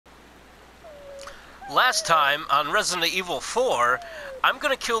Last time on Resident Evil 4, I'm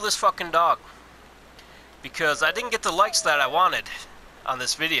gonna kill this fucking dog. Because I didn't get the likes that I wanted on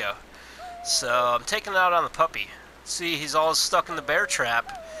this video. So I'm taking it out on the puppy. See, he's all stuck in the bear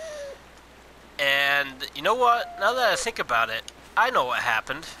trap. And you know what? Now that I think about it, I know what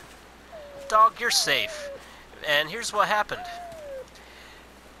happened. Dog, you're safe. And here's what happened.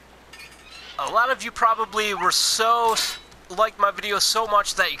 A lot of you probably were liked my video so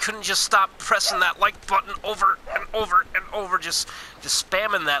much that you couldn't just stop pressing that like button over and over and over, just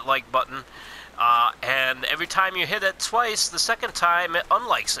spamming that like button. And every time you hit it twice, the second time it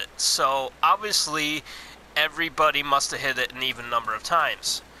unlikes it. So obviously everybody must have hit it an even number of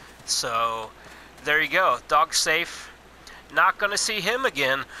times. So there you go. Dog's safe. Not gonna see him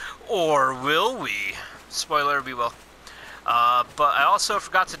again, or will we? Spoiler, we will. But I also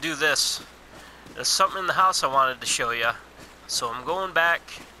forgot to do this. There's something in the house I wanted to show you. So I'm going back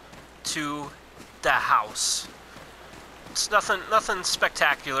to the house. It's nothing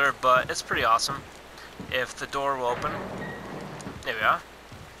spectacular, but it's pretty awesome. If the door will open. There we are.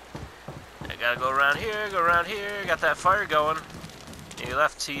 I gotta go around here, got that fire going.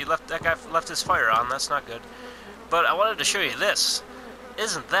 That guy left his fire on, that's not good. But I wanted to show you this.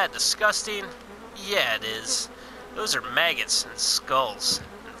 Isn't that disgusting? Yeah, it is. Those are maggots and skulls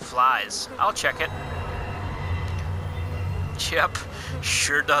and flies. I'll check it. Yep,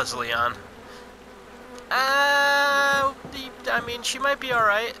 sure does, Leon. I mean, she might be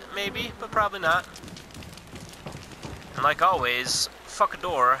alright, maybe, but probably not. And like always, fuck a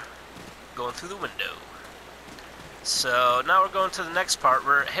door, going through the window. So now we're going to the next part.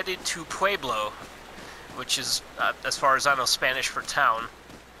 We're headed to Pueblo, which is, as far as I know, Spanish for town.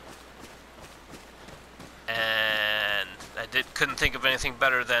 And I couldn't think of anything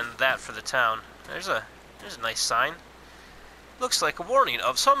better than that for the town. There's a nice sign. Looks like a warning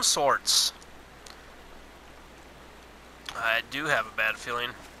of some sorts. I do have a bad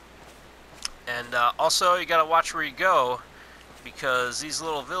feeling. And also, you gotta watch where you go, because these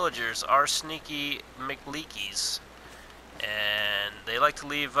little villagers are sneaky McLeakies. And they like to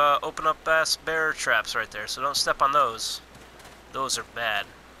leave open up ass bear traps right there, so don't step on those. Those are bad.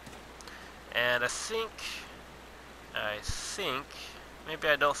 And I think, maybe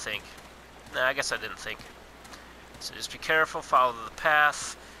I don't think. Nah, I guess I didn't think. So just be careful, follow the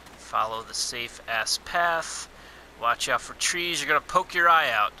path, follow the safe-ass path, watch out for trees, you're going to poke your eye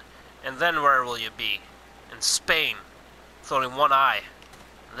out, and then where will you be? In Spain, with only one eye.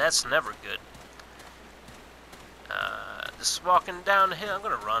 That's never good. Just walking down the hill, I'm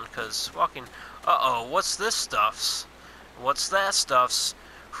going to run, because walking, uh-oh, what's this stuffs? What's that stuffs?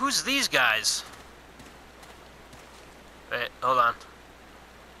 Who's these guys? Wait, hold on.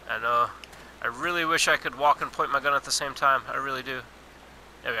 I know. I really wish I could walk and point my gun at the same time. I really do.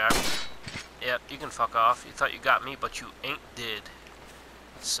 There we are. Yep, you can fuck off. You thought you got me, but you ain't did.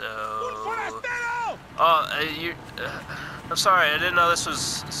 So... Oh, I'm sorry, I didn't know this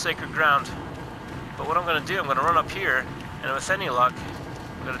was sacred ground. But what I'm going to do, I'm going to run up here, and with any luck,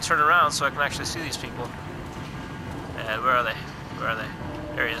 I'm going to turn around so I can actually see these people. And where are they? Where are they?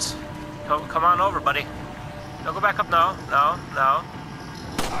 There he is. Come on over, buddy. Don't go back up now. No.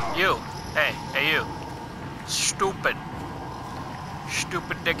 You. Hey, you. Stupid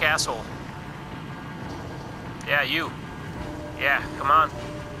dick asshole. Yeah, you. Yeah, come on,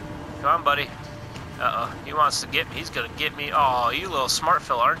 buddy. Uh-oh, he wants to get me. He's gonna get me. Oh, you little smart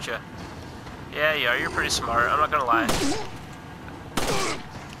fella, aren't you? Yeah, you are. You're pretty smart. I'm not gonna lie.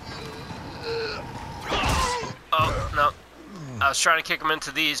 Oh, no. I was trying to kick him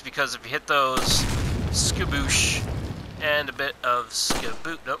into these because if you hit those, skaboosh, and a bit of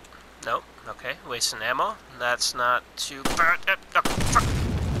skaboot. Nope. Okay, wasting ammo. That's not too bad.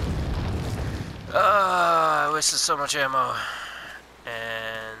 I wasted so much ammo.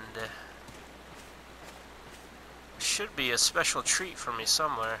 And should be a special treat for me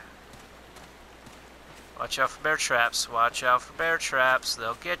somewhere. Watch out for bear traps. Watch out for bear traps.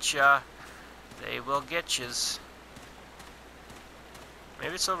 They'll get ya. They will get yous.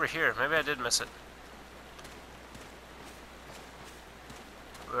 Maybe it's over here. Maybe I did miss it.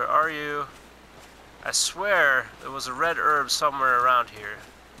 Where are you? I swear there was a red herb somewhere around here.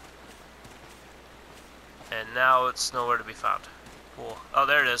 And now it's nowhere to be found. Cool. Oh,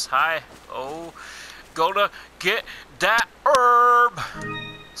 there it is. Hi. Oh, gonna get that herb.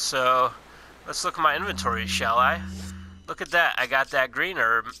 So, let's look at my inventory, shall I? Look at that. I got that green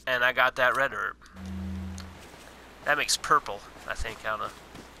herb, and I got that red herb. That makes purple, I think. I don't know.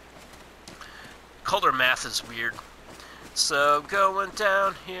 Color math is weird. So, going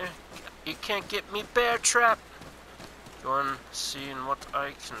down here. You can't get me, bear trap. Going, seeing what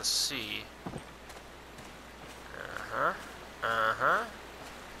I can see.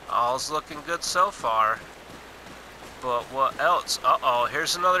 All's looking good so far. But what else? Uh-oh,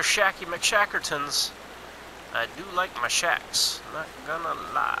 here's another Shacky McShackertons. I do like my shacks. Not gonna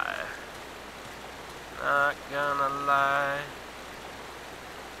lie. Not gonna lie.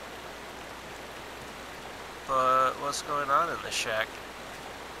 But what's going on in the shack?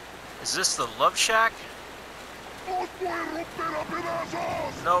 Is this the Love Shack?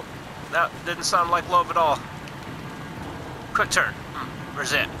 Nope. That didn't sound like love at all. Quick turn.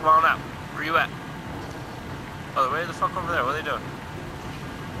 Where's it? Come on out. Where you at? Oh, they're way the fuck over there. What are they doing?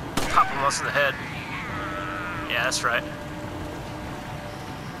 Pop him once in the head. Yeah, that's right.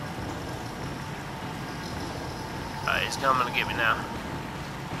 Alright, he's coming to get me now.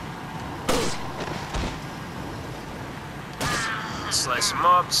 Slice him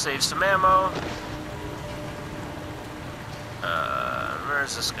up, save some ammo.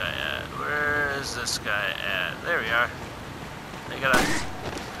 Where's this guy at? Where is this guy at? There we are. You gotta...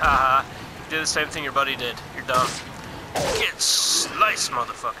 Haha. You did the same thing your buddy did. You're dumb. Get sliced,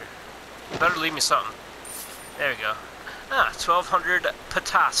 motherfucker. You better leave me something. There we go. Ah, 1,200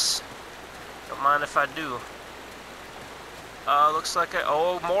 patas. Don't mind if I do. Looks like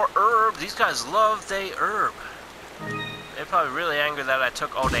oh, more herb. These guys love they herb. They're probably really angry that I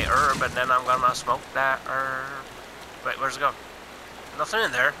took all day herb and then I'm gonna smoke that herb. Wait, where's it going? Nothing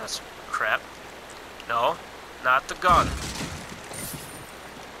in there. That's crap. No, not the gun.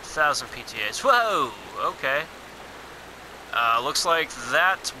 1,000 PTAs. Whoa! Okay. Looks like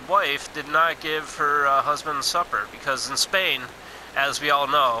that wife did not give her husband supper, because in Spain, as we all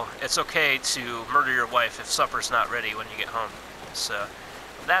know, it's okay to murder your wife if supper's not ready when you get home. So,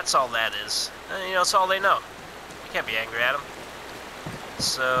 that's all that is. And, you know, it's all they know. You can't be angry at them.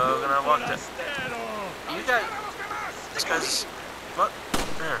 So, gonna walk the... You guys... This guy's... What?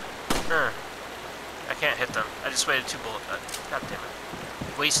 I can't hit them. I just waited 2 bullets. God damn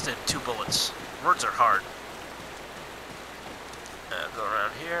it. Wasted 2 bullets. Words are hard. Go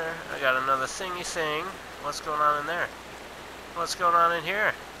around here. I got another thingy thing. What's going on in there? What's going on in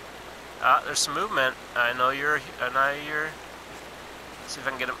here? Ah, there's some movement. I know you're... See if I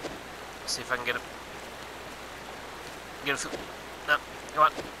can get him. See if I can get him. Get him. No, come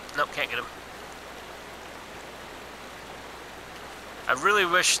on. Nope, can't get him. I really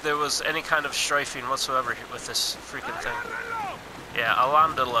wish there was any kind of strafing whatsoever with this freaking thing. Yeah,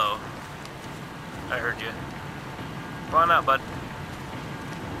 Alandalo. I heard you. Come on out, bud.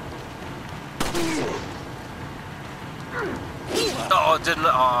 Oh, it didn't.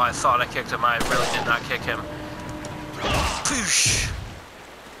 Oh, I thought I kicked him. I really did not kick him. Poosh.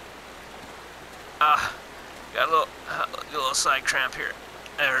 Got a little side cramp here.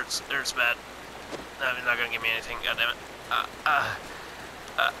 It hurts. It hurts bad. No, he's not gonna give me anything. God damn it.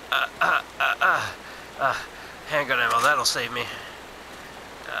 Handgun ammo. That'll save me.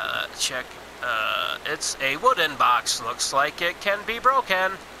 Check. It's a wooden box. Looks like it can be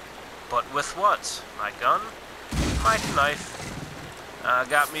broken. But with what? My gun? My knife.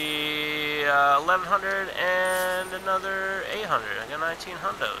 Got me 1,100 and another 800. I got 19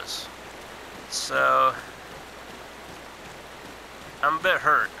 hundos. So, I'm a bit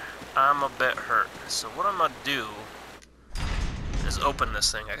hurt. So what I'm gonna do is open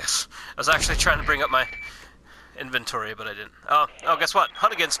this thing, I guess. I was actually trying to bring up my inventory, but I didn't. Oh, guess what?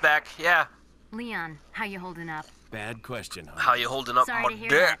 Hunnigan's back. Yeah. Leon, how you holding up? Bad question, Hunnigan. How you holding up, Sorry my to hear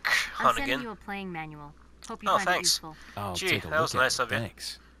dick, that. I'm sending Hunnigan? you a playing manual. Hope you Oh, find thanks. it useful. I'll Gee, take a that look was at nice it. of you.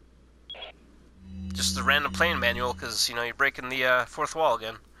 Thanks. Just a random playing manual, because, you know, you're breaking the fourth wall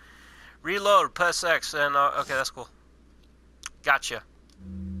again. Reload, press X, and, okay, that's cool. Gotcha.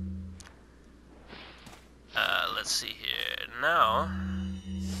 Let's see here. Now,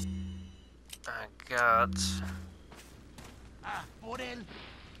 I got...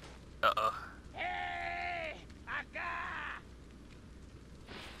 Uh-oh. Hey, acá.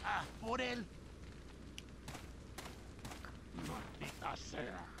 Por él. Maldita sea.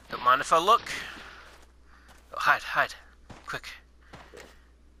 Don't mind if I look. Oh, hide. Quick.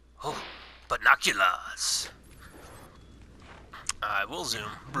 Oh, binoculars. I will zoom.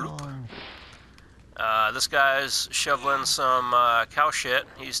 Bloop. This guy's shoveling some cow shit.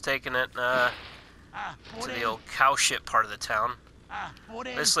 He's taking it to the old cow shit part of the town.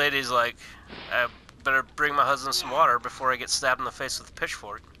 This lady's like, I better bring my husband some water before I get stabbed in the face with a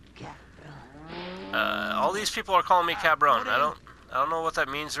pitchfork. All these people are calling me cabron. I don't know what that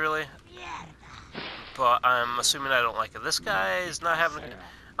means really, but I'm assuming I don't like it. This guy is not having.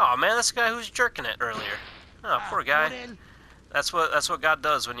 Oh man, this guy who's jerking it earlier. Oh, poor guy. That's what God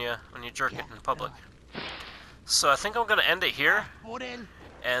does when you jerk it in public. So I think I'm gonna end it here,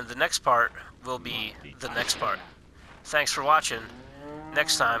 and the next part will be the next part. Thanks for watching.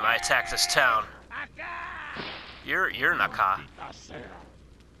 Next time I attack this town. Acá. You're Naka. Maldita sea.